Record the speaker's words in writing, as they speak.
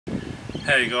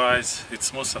Hey guys,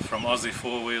 it's Musa from Aussie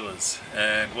Four Wheelers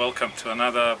and welcome to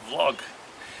another vlog.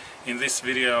 In this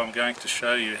video I'm going to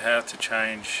show you how to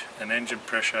change an engine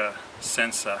pressure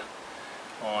sensor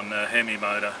on a HEMI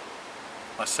motor.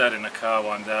 I sat in a car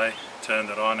one day, turned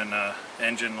it on and the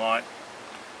engine light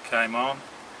came on,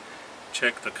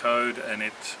 checked the code and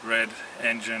it read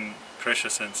engine pressure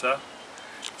sensor.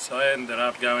 So I ended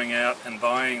up going out and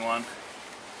buying one,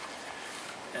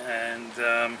 and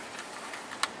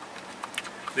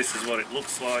this is what it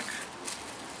looks like.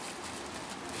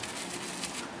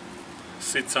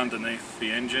 Sits underneath the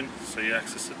engine, so you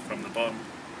access it from the bottom.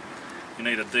 You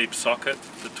need a deep socket.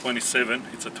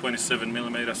 It's a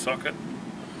 27mm socket,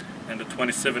 and the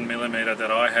 27mm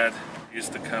that I had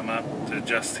used to come up to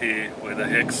just here where the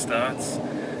hex starts.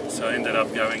 So I ended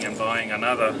up going and buying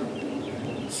another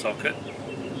socket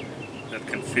that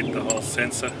can fit the whole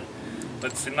sensor.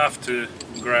 That's enough to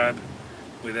grab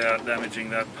without damaging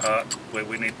that part where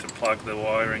we need to plug the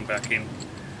wiring back in.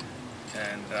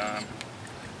 And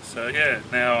so yeah,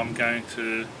 now I'm going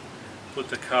to put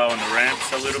the car on the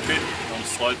ramps a little bit. I'm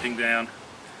sloping down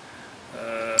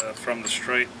from the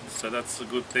street, so that's a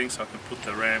good thing, so I can put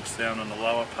the ramps down on the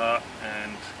lower part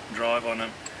and drive on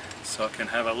them, so I can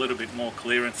have a little bit more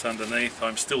clearance underneath.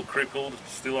 I'm still crippled,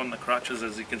 still on the crutches,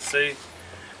 as you can see.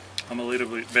 I'm a little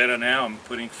bit better now. I'm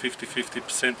putting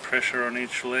 50% pressure on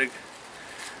each leg,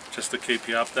 just to keep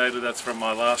you updated. That's from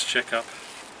my last checkup.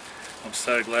 I'm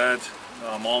so glad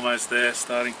I'm almost there,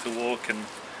 starting to walk and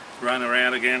run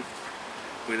around again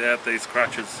without these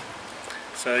crutches.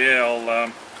 So yeah,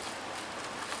 I'll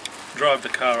drive the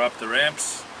car up the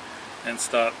ramps and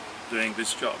start doing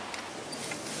this job.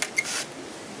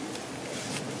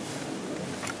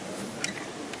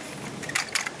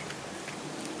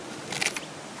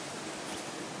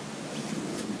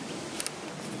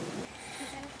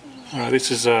 This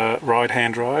is a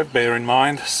right-hand drive, bear in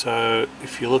mind. So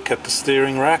if you look at the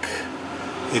steering rack,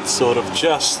 it's sort of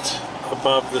just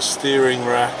above the steering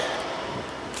rack.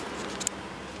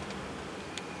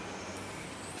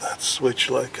 That switch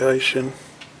location,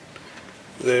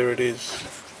 there it is.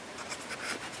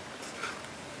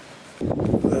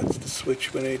 That's the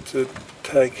switch we need to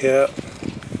take out.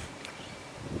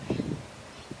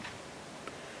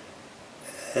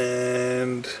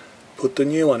 And put the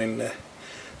new one in there.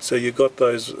 So you've got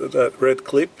that red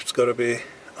clip, it's got to be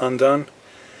undone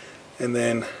and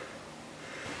then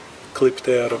clipped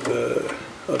out of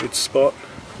its spot,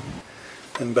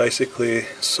 and basically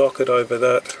socket over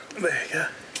that. There you go.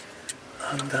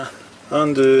 Undone.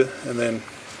 Undo and then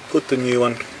put the new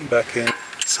one back in.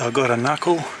 So I've got a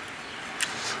knuckle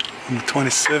on the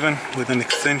 27 with an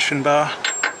extension bar.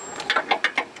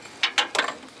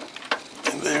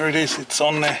 And there it is, it's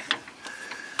on there.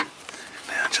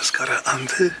 Just gotta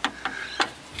undo.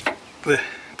 There,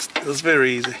 it was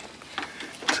very easy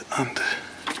to undo.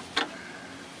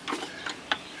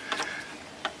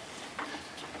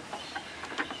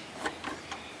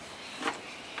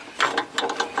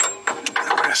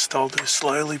 The rest I'll do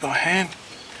slowly by hand.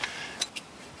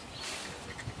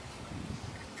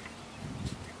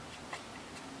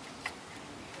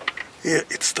 Yeah,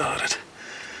 it started.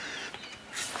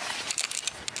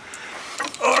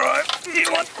 Alright,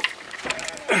 you want.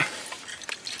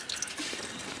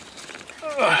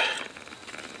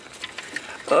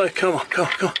 Oh, come on.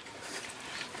 Come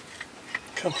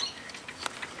on.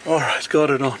 Alright, got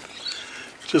it on.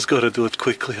 Just got to do it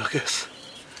quickly, I guess.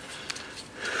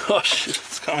 Oh shit,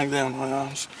 it's coming down my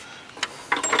arms.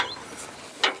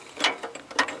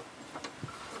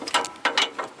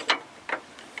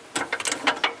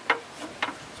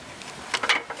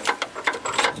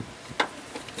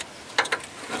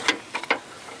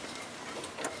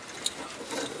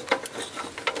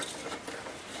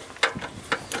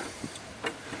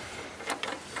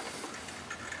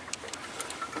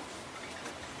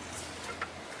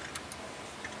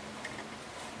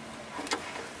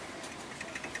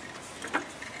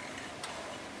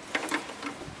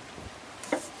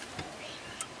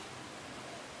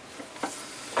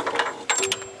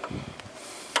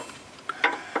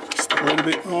 A little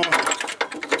bit more.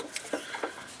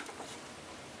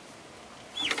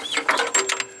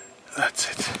 That's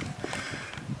it.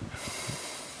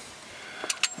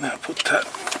 Now put that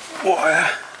wire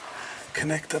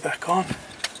connector back on.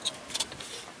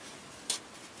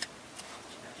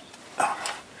 Oh.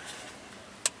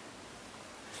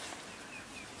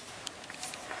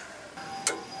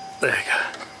 There you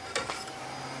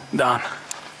go. Done.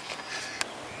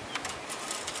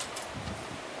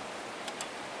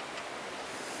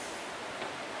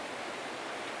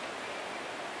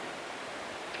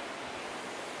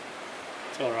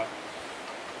 It's alright.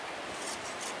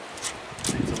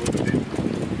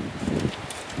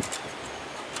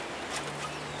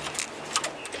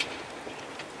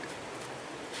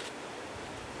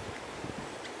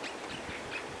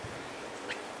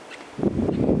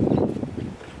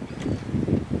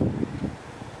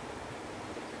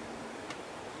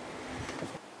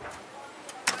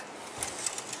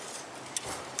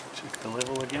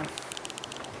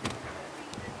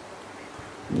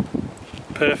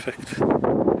 perfect.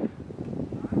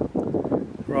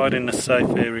 Right in the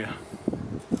safe area.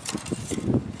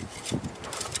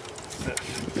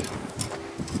 Perfect.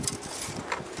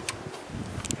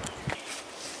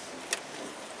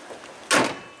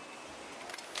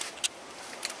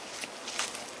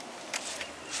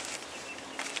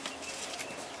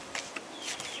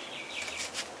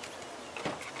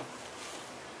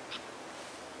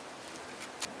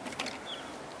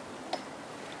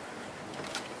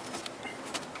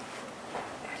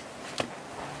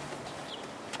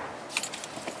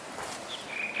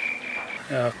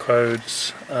 Our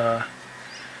codes are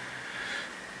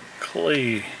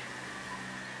clear.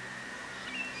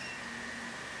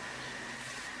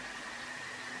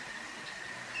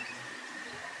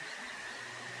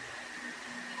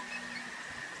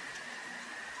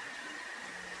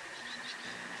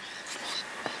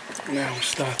 Now we'll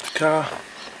start the car.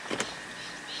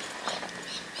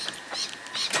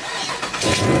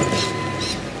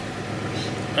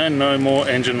 And no more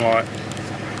engine light.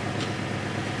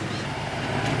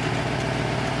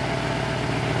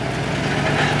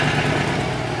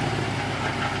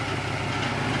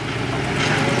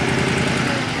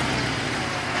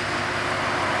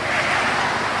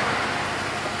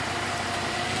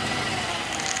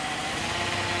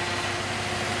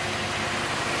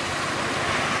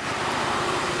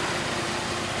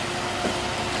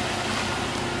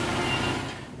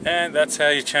 And that's how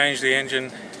you change the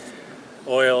engine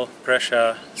oil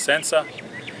pressure sensor.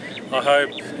 I hope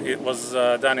it was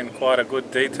done in quite a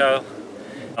good detail.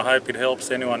 I hope it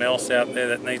helps anyone else out there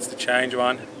that needs to change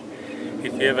one.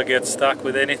 If you ever get stuck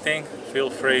with anything, feel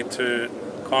free to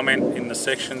comment in the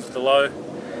sections below,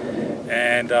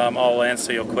 and I'll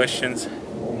answer your questions.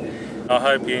 I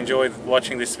hope you enjoyed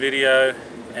watching this video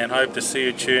and hope to see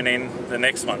you tune in the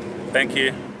next one. Thank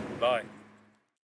you.